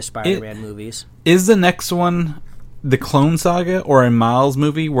some previous Spider-Man movies. Is the next one the Clone Saga or a Miles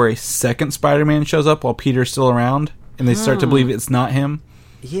movie where a second Spider-Man shows up while Peter's still around and they start to believe it's not him?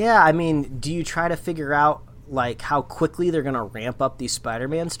 Yeah, I mean, do you try to figure out how quickly they're going to ramp up these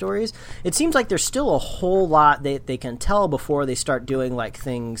Spider-Man stories? It seems like there's still a whole lot they can tell before they start doing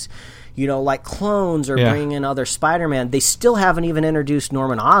things, like clones or Yeah. bringing in other Spider-Man. They still haven't even introduced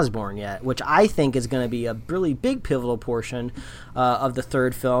Norman Osborn yet, which I think is going to be a really big pivotal portion of the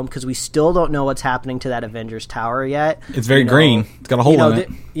third film, because we still don't know what's happening to that Avengers Tower yet. It's very green. It's got a hole in it.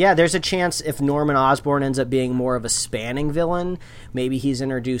 Yeah, there's a chance if Norman Osborn ends up being more of a spanning villain, maybe he's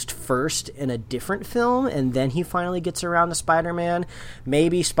introduced first in a different film, and then he finally gets around to Spider-Man.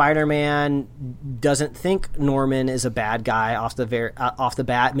 Maybe Spider-Man doesn't think Norman is a bad guy off the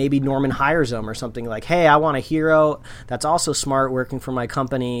bat. Maybe Norman hires him or something like, hey, I want a hero that's also smart working for my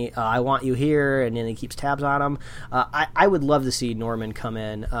company. I want you here, and then he keeps tabs on him. I would love to see Norman come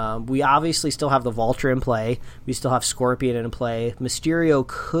in. We obviously still have the Vulture in play. We still have Scorpion in play. Mysterio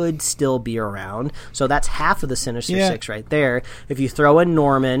could still be around. So that's half of the Sinister Six right there. If you throw in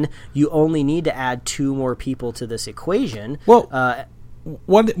Norman, you only need to add 2 more people to this equation. Well,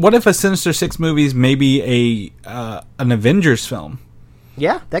 what if a Sinister Six movie is maybe an Avengers film?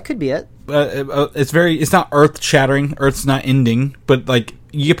 Yeah, that could be it. It's not earth shattering. Earth's not ending, but like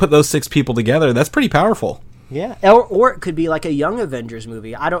you put those 6 people together, that's pretty powerful. Yeah, or it could be like a Young Avengers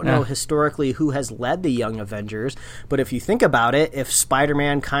movie. I don't know historically who has led the Young Avengers, but if you think about it, if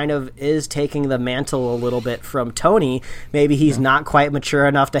Spider-Man kind of is taking the mantle a little bit from Tony, maybe he's not quite mature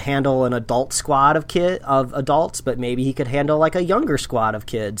enough to handle an adult squad of adults, but maybe he could handle like a younger squad of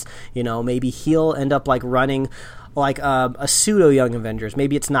kids. Maybe he'll end up like running like a pseudo Young Avengers.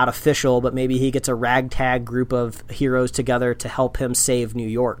 Maybe it's not official, but maybe he gets a ragtag group of heroes together to help him save New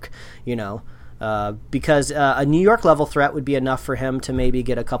York, because a New York level threat would be enough for him to maybe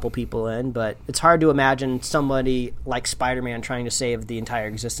get a couple people in, but it's hard to imagine somebody like Spider-Man trying to save the entire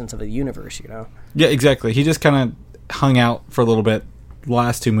existence of the universe, Yeah, exactly. He just kind of hung out for a little bit the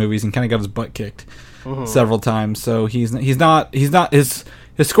last 2 movies and kind of got his butt kicked several times. So his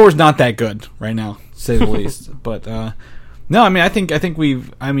score's not that good right now, to say the least. But no, I mean, I think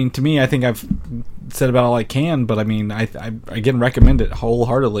to me, I think I've said about all I can, but I mean, I again recommend it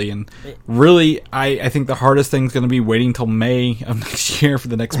wholeheartedly. And really, I think the hardest thing's going to be waiting till May of next year for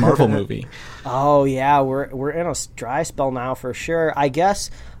the next Marvel movie. Oh yeah, we're in a dry spell now for sure. I guess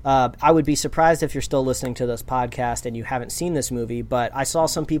I would be surprised if you're still listening to this podcast and you haven't seen this movie, but I saw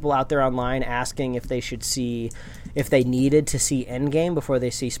some people out there online asking if they needed to see Endgame before they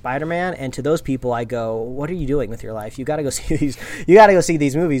see Spider-Man, and to those people I go, what are you doing with your life? You got to go see these. You got to go see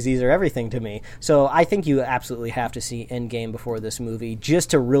these movies. These are everything to me. So I think you absolutely have to see Endgame before this movie just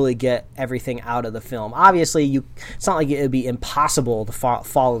to really get everything out of the film. Obviously, it's not like it would be impossible to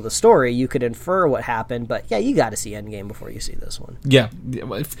follow the story. You could infer what happened, but yeah, you got to see Endgame before you see this one. Yeah.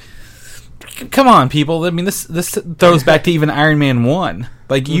 Come on, people. I mean, this throws back to even Iron Man 1.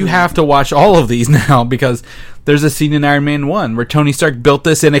 Like, you have to watch all of these now, because there's a scene in Iron Man 1 where Tony Stark built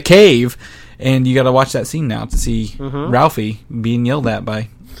this in a cave, and you got to watch that scene now to see Ralphie being yelled at by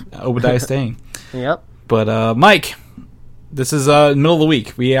Obadiah Stane. Yep. But, Mike, this is middle of the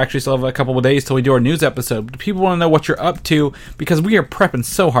week. We actually still have a couple of days till we do our news episode. People want to know what you're up to, because we are prepping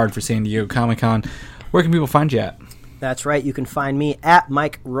so hard for San Diego Comic-Con. Where can people find you at? That's right. You can find me at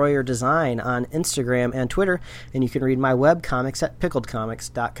Mike Royer Design on Instagram and Twitter, and you can read my webcomics at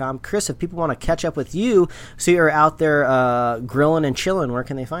pickledcomics.com. Chris, if people want to catch up with you, so you're out there grilling and chilling, where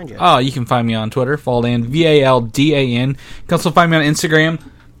can they find you? Oh, you can find me on Twitter, Valdan, Valdan. You can also find me on Instagram.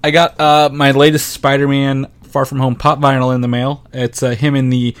 I got my latest Spider-Man Far From Home pop vinyl in the mail. It's him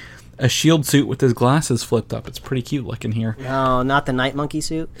in a shield suit with his glasses flipped up. It's pretty cute looking here. No, not the Night Monkey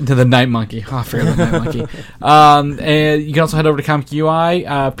suit? The Night Monkey. Oh, I forgot the Night Monkey. And you can also head over to Comic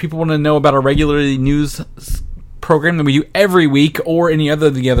UI. People want to know about our regular news program that we do every week, or any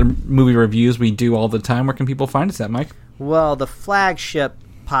other the other movie reviews we do all the time. Where can people find us at, Mike? Well, the flagship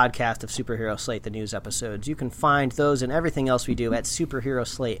podcast of Superhero Slate, the news episodes, you can find those and everything else we do at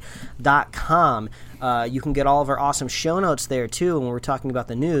superheroslate.com. You can get all of our awesome show notes there too. And when we're talking about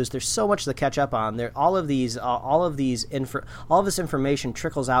the news, there's so much to catch up on. All of this information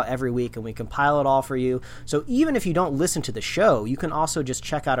trickles out every week, and we compile it all for you. So even if you don't listen to the show, you can also just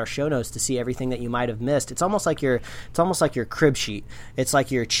check out our show notes to see everything that you might have missed. It's almost like your crib sheet. It's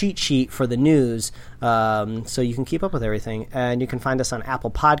like your cheat sheet for the news. So you can keep up with everything. And you can find us on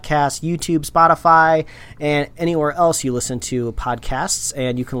Apple Podcasts, YouTube, Spotify, and anywhere else you listen to podcasts.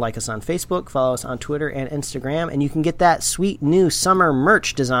 And you can like us on Facebook, follow us on Twitter and Instagram, and you can get that sweet new summer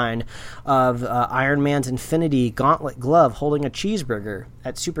merch design of Iron Man's Infinity Gauntlet glove holding a cheeseburger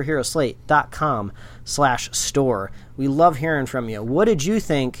at superheroslate.com/store. We love hearing from you. What did you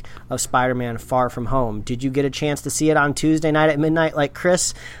think of Spider-Man Far From Home? Did you get a chance to see it on Tuesday night at midnight like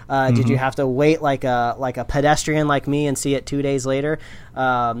Chris? Did you have to wait like a pedestrian like me and see it 2 days later?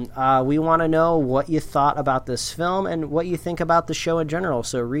 We want to know what you thought about this film and what you think about the show in general.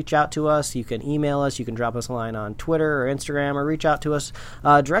 So reach out to us. You can email us. You can drop us a line on Twitter or Instagram, or reach out to us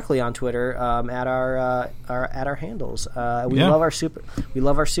directly on Twitter at our handles. We love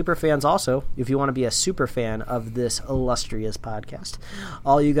our super fans. Also, if you want to be a super fan of this illustrious podcast,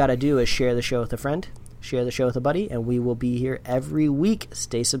 all you got to do is share the show with a friend, share the show with a buddy, and we will be here every week.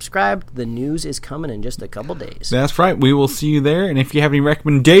 Stay subscribed. The news is coming in just a couple days. That's right. We will see you there. And if you have any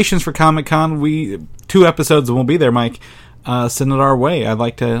recommendations for Comic-Con, 2 episodes will be there, Mike. Send it our way. I'd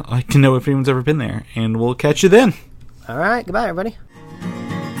like to know if anyone's ever been there. And we'll catch you then. All right. Goodbye, everybody.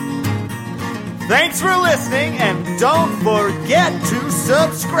 Thanks for listening, and don't forget to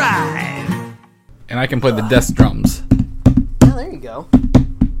subscribe. And I can play the desk drums. Oh, there you go.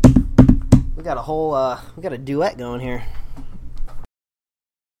 We got a duet going here.